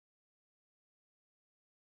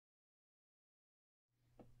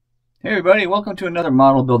Hey everybody, welcome to another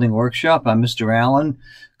model building workshop. I'm Mr. Allen,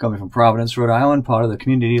 coming from Providence, Rhode Island, part of the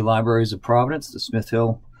Community Libraries of Providence, the Smith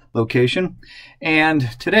Hill location.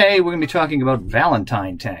 And today we're going to be talking about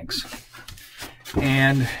Valentine tanks.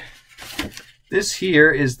 And this here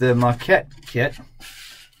is the Maquette kit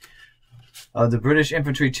of the British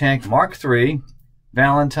Infantry Tank Mark III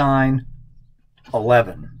Valentine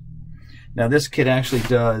 11. Now this kit actually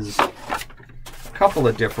does a couple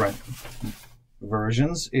of different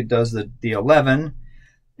versions. It does the 11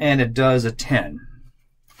 and it does a 10.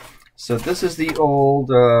 So this is the old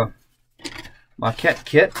Maquette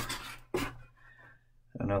kit. I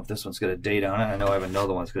don't know if this one's got a date on it. I know I have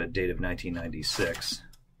another one that's got a date of 1996.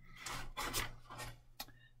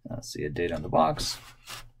 Let's see a date on the box.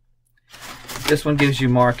 This one gives you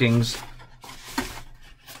markings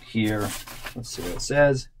here. Let's see what it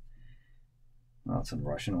says. Well, it's in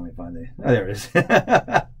Russian. Let me find the... Oh, there it is.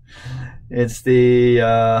 It's the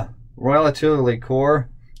Royal Artillery Corps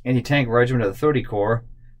Anti-Tank Regiment of the 30 Corps,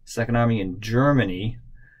 2nd Army in Germany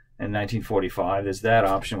in 1945. There's that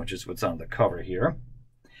option, which is what's on the cover here.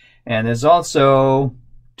 And there's also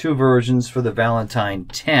two versions for the Valentine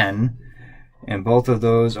 10, and both of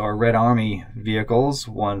those are Red Army vehicles,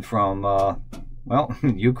 one from, well,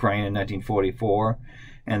 Ukraine in 1944,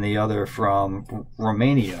 and the other from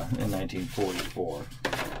Romania in 1944.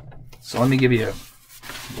 So let me give you a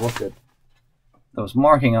look at those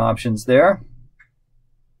marking options there.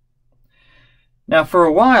 Now for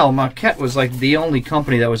a while Maquette was like the only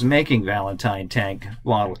company that was making Valentine tank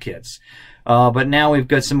model kits, but now we've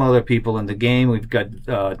got some other people in the game. We've got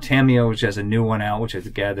Tamiya, which has a new one out, which I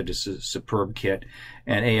gathered is a superb kit,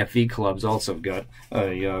 and AFE Club's also got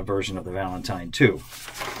a version of the Valentine too.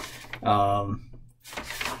 So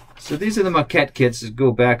these are the Maquette kits that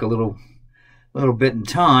go back a little bit in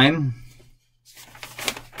time.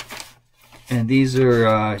 And these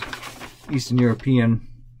are Eastern European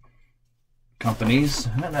companies.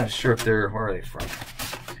 I'm not sure if they're... Where are they from?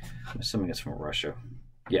 I'm assuming it's from Russia.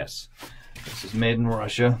 Yes. This is made in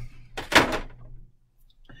Russia.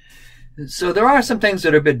 So there are some things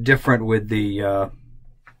that are a bit different with the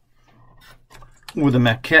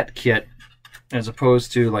Maquette kit as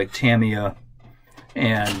opposed to like Tamiya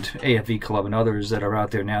and AFE Club and others that are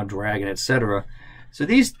out there now, Dragon, etc. So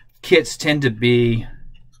these kits tend to be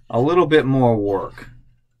a little bit more work.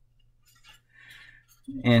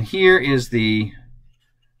 And here is the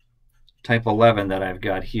Type 11 that I've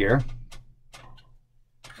got here,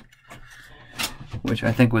 which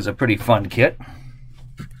I think was a pretty fun kit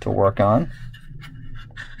to work on.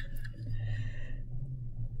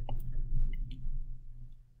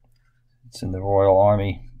 It's in the Royal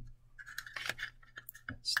Army.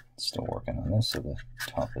 It's still working on this, so the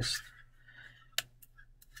top is...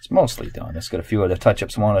 It's mostly done. It's got a few other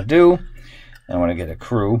touch-ups I want to do. I want to get a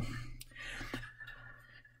crew.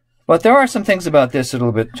 But there are some things about this that are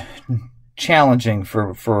a little bit challenging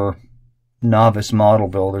for novice model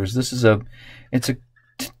builders. This is I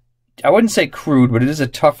wouldn't say crude, but it is a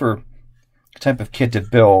tougher type of kit to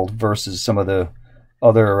build versus some of the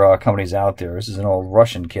other companies out there. This is an old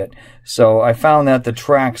Russian kit. So I found that the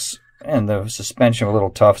tracks and the suspension were a little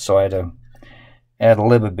tough, so I had to add a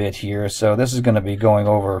little bit here. So this is going to be going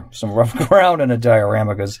over some rough ground in a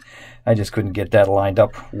diorama because I just couldn't get that lined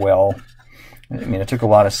up well. I mean, it took a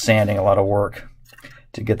lot of sanding, a lot of work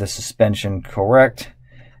to get the suspension correct.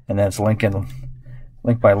 And then it's link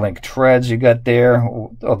by link treads you got there,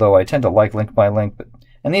 although I tend to like link by link.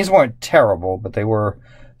 And these weren't terrible, but they were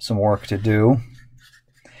some work to do.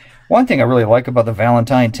 One thing I really like about the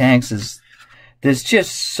Valentine tanks is there's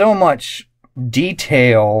just so much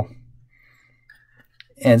detail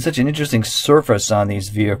and such an interesting surface on these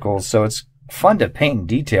vehicles, so it's fun to paint in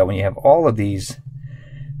detail when you have all of these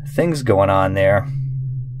things going on there.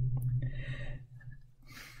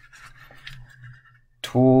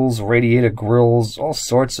 Tools, radiator grills, all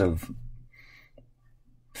sorts of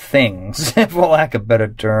things, for lack of a better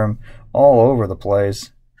term, all over the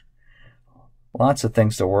place. Lots of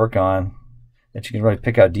things to work on that you can really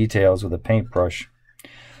pick out details with a paintbrush.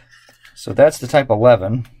 So that's the Type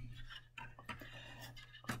 11.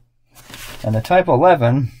 And the Type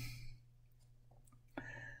 11,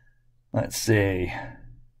 let's see.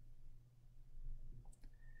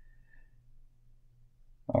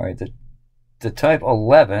 All right, the Type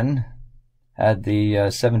 11 had the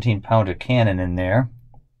 17-pounder cannon in there.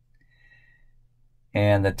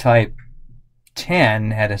 And the Type 10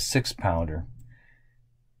 had a 6-pounder.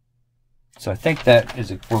 So I think that is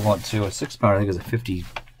equivalent to a 6-pounder. I think it's a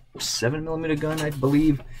 57mm gun, I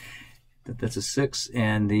believe. That's a 6,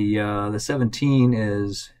 and the 17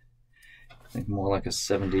 is, I think, more like a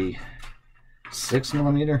 70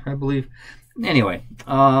 6mm, I believe. Anyway,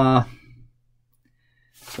 so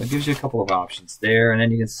it gives you a couple of options there, and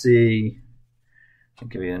then you can see, I'll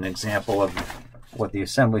give you an example of what the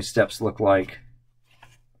assembly steps look like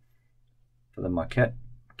for the Maquette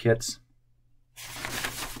kits.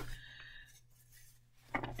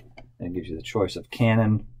 And it gives you the choice of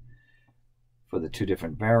cannon for the 2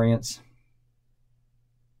 different variants.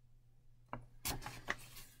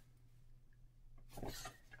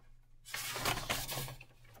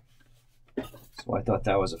 So I thought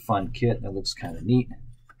that was a fun kit. It looks kind of neat.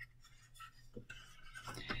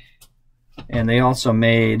 And they also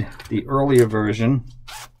made the earlier version.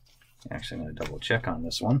 Actually, I'm going to double check on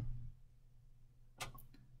this one.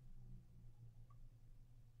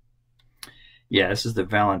 Yeah, this is the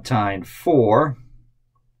Valentine 4.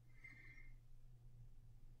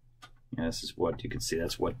 Yeah, this is what you can see.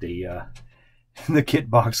 That's what the the kit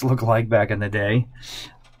box looked like back in the day.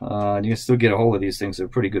 You can still get a hold of these things at a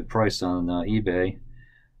pretty good price on eBay.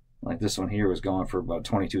 Like this one here was going for about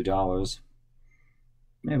 $22.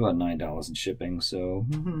 Maybe about $9 in shipping. So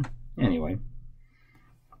anyway,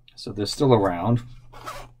 so they're still around.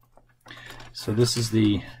 So this is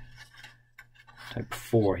the Type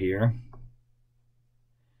 4 here.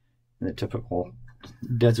 In the typical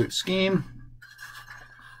desert scheme.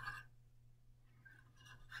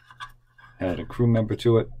 Add a crew member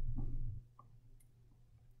to it.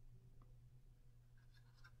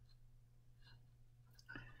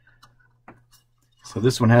 So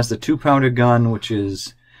this one has the 2-pounder gun, which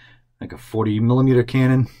is like a 40mm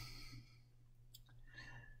cannon.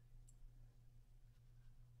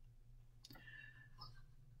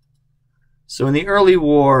 So in the early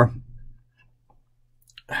war,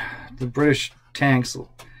 the British tanks,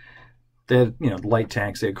 they had, light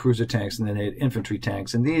tanks, they had cruiser tanks, and then they had infantry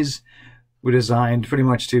tanks. And these were designed pretty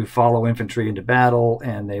much to follow infantry into battle,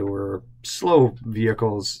 and they were slow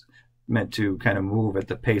vehicles meant to kind of move at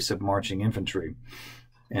the pace of marching infantry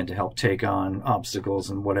and to help take on obstacles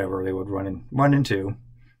and whatever they would run into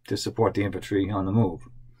to support the infantry on the move.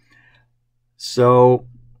 So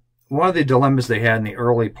one of the dilemmas they had in the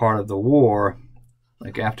early part of the war,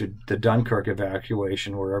 like after the Dunkirk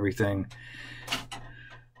evacuation, where everything,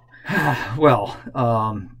 well,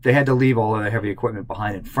 they had to leave all of their heavy equipment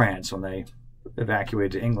behind in France when they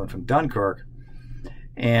evacuated to England from Dunkirk,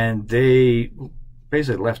 and they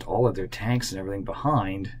basically left all of their tanks and everything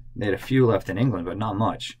behind. They had a few left in England, but not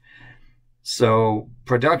much. So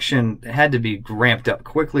production had to be ramped up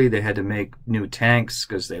quickly. They had to make new tanks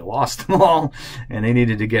because they lost them all, and they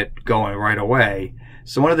needed to get going right away.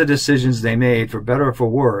 So one of the decisions they made, for better or for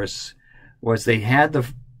worse, was they had the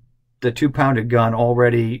 2-pounder gun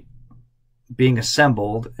already being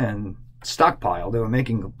assembled and stockpiled. They were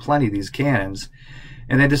making plenty of these cannons.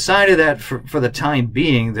 And they decided that for the time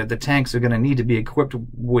being that the tanks are going to need to be equipped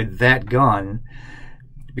with that gun,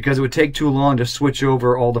 because it would take too long to switch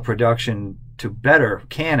over all the production to better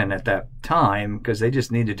cannon at that time, because they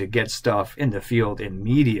just needed to get stuff in the field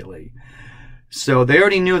immediately. So they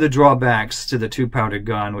already knew the drawbacks to the 2-pounder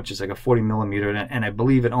gun, which is like a 40mm, and I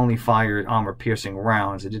believe it only fired armor-piercing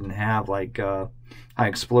rounds. It didn't have like high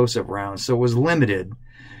explosive rounds, so it was limited.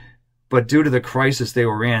 But due to the crisis they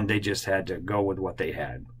were in, they just had to go with what they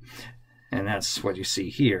had. And that's what you see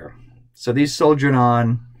here. So these soldiered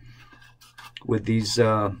on with these,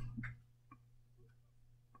 well,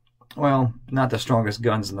 not the strongest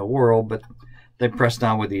guns in the world, but they pressed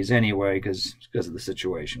on with these anyway because of the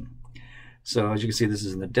situation. So as you can see, this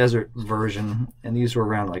is in the desert version, and these were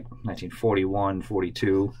around like 1941,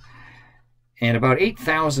 42. And about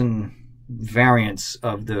 8,000 variants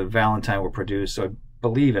of the Valentine were produced, so I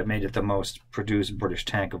believe it made it the most produced British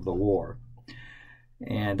tank of the war.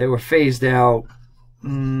 And they were phased out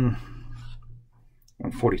in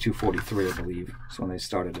 42, 43, I believe. That's when they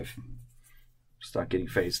started to start getting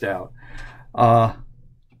phased out.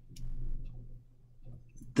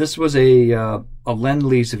 This was a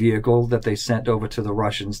Lend-Lease vehicle that they sent over to the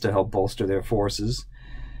Russians to help bolster their forces.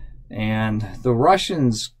 And the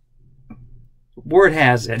Russians, word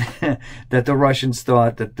has it that the Russians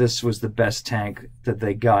thought that this was the best tank that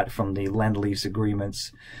they got from the Lend-Lease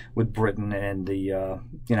agreements with Britain and the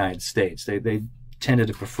United States. They tended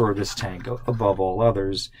to prefer this tank above all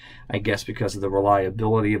others, I guess because of the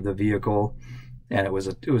reliability of the vehicle, and it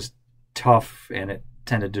was tough, and it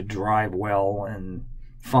tended to drive well and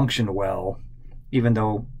function well, even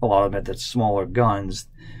though a lot of it had smaller guns.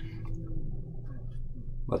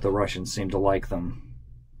 But the Russians seemed to like them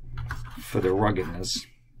for their ruggedness.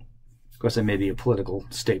 Of course, there may be a political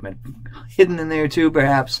statement hidden in there too,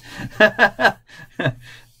 perhaps.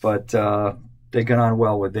 But they got on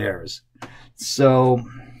well with theirs. So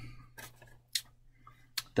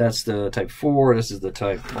That's the Type 4. This is the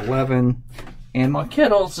Type 11. And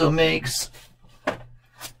Maquette also makes, I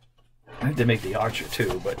think they make the Archer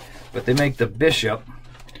too, but they make the Bishop.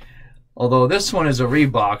 Although this one is a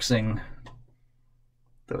reboxing,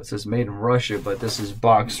 though it says made in Russia, but this is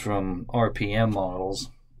boxed from RPM Models,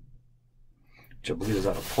 which I believe is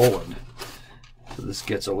out of Poland. So this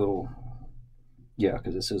gets a little, yeah,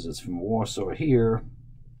 because it says it's from Warsaw here.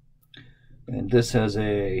 And this has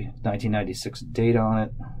a 1996 date on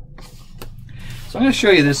it. So I'm going to show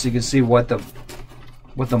you this so you can see what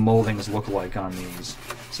the moldings look like on these.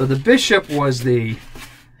 So the Bishop was the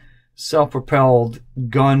self-propelled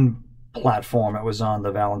gun platform. It was on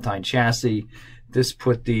the Valentine chassis. This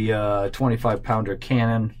put the 25-pounder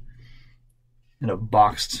cannon in a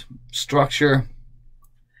boxed structure.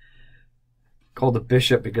 Called the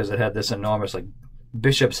Bishop because it had this enormous, like,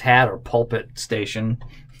 bishop's hat or pulpit station,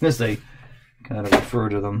 as they kind of refer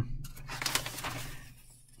to them.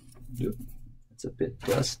 It's a bit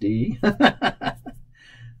dusty. All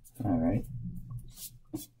right.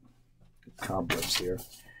 Cobwebs here.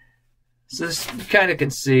 So this, you kind of can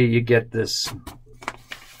see you get this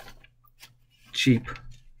cheap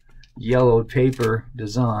yellowed paper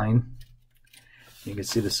design. You can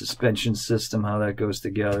see the suspension system, how that goes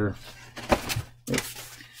together.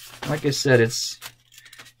 Like I said, it's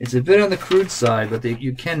a bit on the crude side, but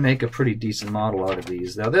you can make a pretty decent model out of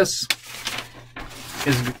these. Now this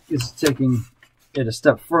is taking it a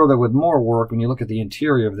step further with more work when you look at the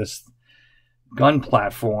interior of this gun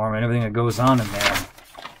platform and everything that goes on in there.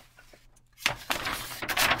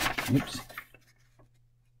 Oops.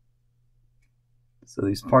 So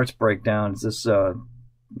these parts break down. This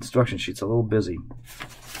instruction sheet's a little busy.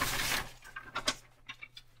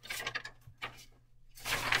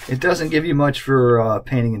 It doesn't give you much for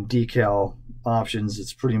painting and decal options.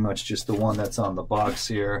 It's pretty much just the one that's on the box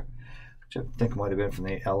here, which I think might have been from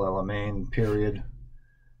the LLMA period,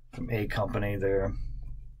 from A company there.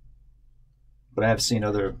 But I have seen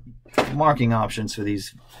other marking options for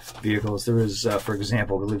these vehicles. There is, for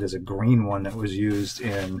example, I believe there's a green one that was used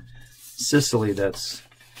in Sicily that's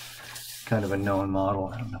kind of a known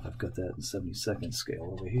model. I don't know if I've got that in 72nd scale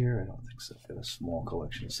over here. I don't think so. I've got a small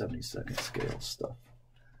collection of 72nd scale stuff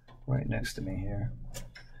right next to me here.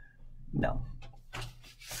 No.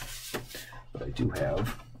 But I do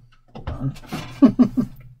have, hold on,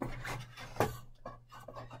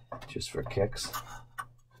 just for kicks.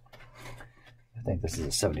 I think this is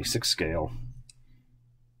a 76 scale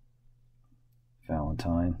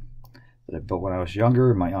Valentine that I built when I was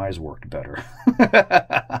younger. My eyes worked better.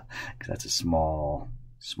 Because that's a small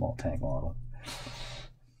tank model.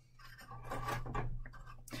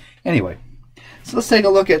 Anyway, so let's take a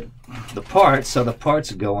look at the parts. So the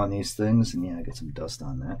parts go on these things, and yeah, I got some dust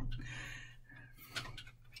on that.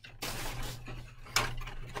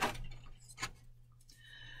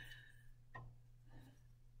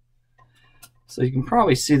 So you can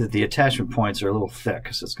probably see that the attachment points are a little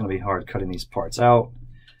thick, so it's going to be hard cutting these parts out.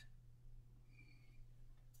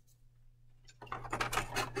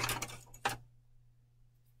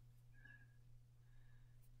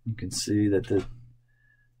 You can see that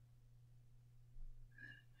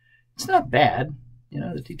it's not bad. You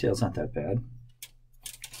know, the detail's not that bad.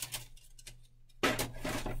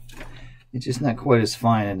 It's just not quite as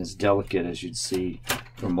fine and as delicate as you'd see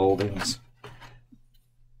for moldings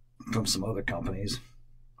from some other companies.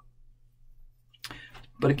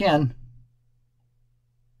 But again,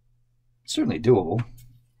 certainly doable.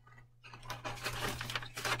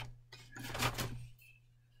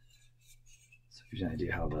 So gives you an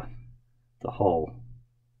idea how the hull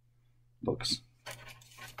looks.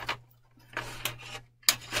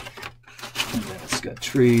 And then it's got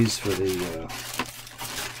trees for the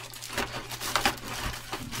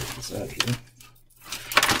get this out of here.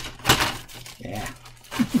 Yeah.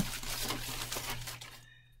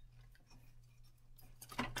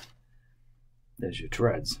 There's your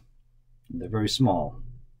treads. They're very small.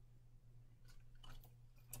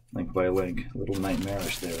 Link by link. A little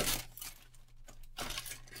nightmarish there.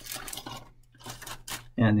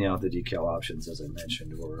 And you know, the decal options, as I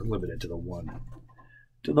mentioned, were limited to the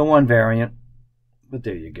one variant. But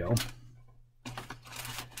there you go.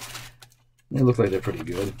 They look like they're pretty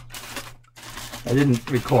good. I didn't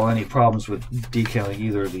recall any problems with decaling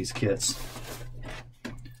either of these kits.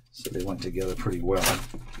 So they went together pretty well.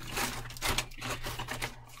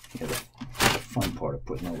 Yeah, the fun part of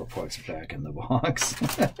putting all the parts back in the box.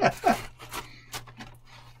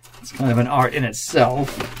 It's kind of an art in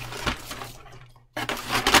itself.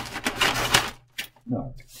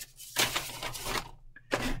 No.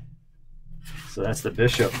 So that's the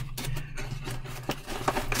Bishop.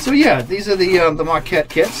 So yeah, these are the Maquette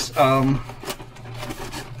kits,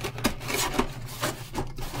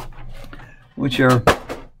 which are,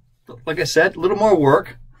 like I said, a little more work,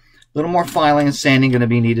 a little more filing and sanding going to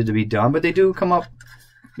be needed to be done, but they do come up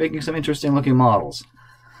making some interesting looking models.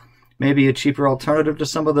 Maybe a cheaper alternative to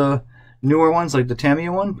some of the newer ones, like the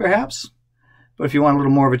Tamiya one, perhaps. But if you want a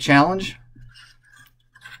little more of a challenge,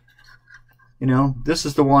 you know, this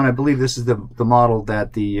is the one, I believe this is the model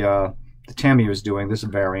that the Tamiya is doing, this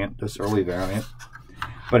variant, this early variant.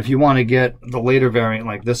 But if you want to get the later variant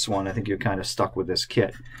like this one, I think you're kind of stuck with this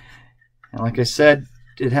kit. And like I said,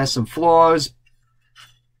 it has some flaws,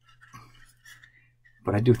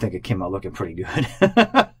 but I do think it came out looking pretty good.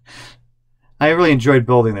 I really enjoyed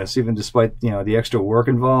building this, even despite, you know, the extra work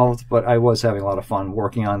involved, but I was having a lot of fun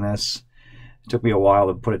working on this. It took me a while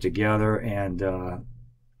to put it together, and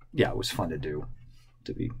yeah, it was fun to do.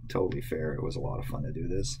 To be totally fair, it was a lot of fun to do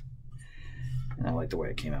this. And I like the way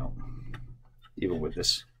it came out, even with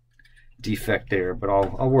this defect there, but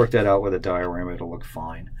I'll work that out with a diorama. It'll look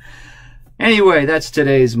fine. Anyway, that's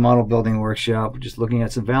today's model building workshop. Just looking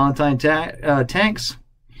at some Valentine tanks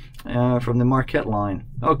from the Maquette line.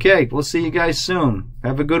 Okay, we'll see you guys soon.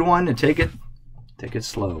 Have a good one, and take it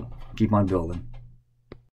slow. Keep on building.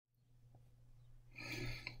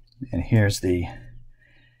 And here's the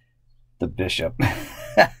Bishop.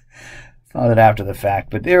 Found it after the fact,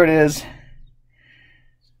 but there it is.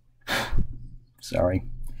 Sorry.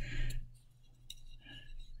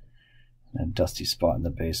 A dusty spot in the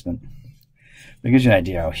basement. It gives you an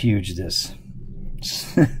idea how huge this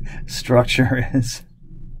structure is.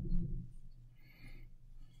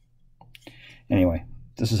 Anyway,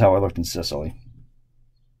 this is how I looked in Sicily.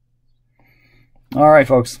 All right,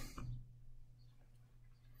 folks.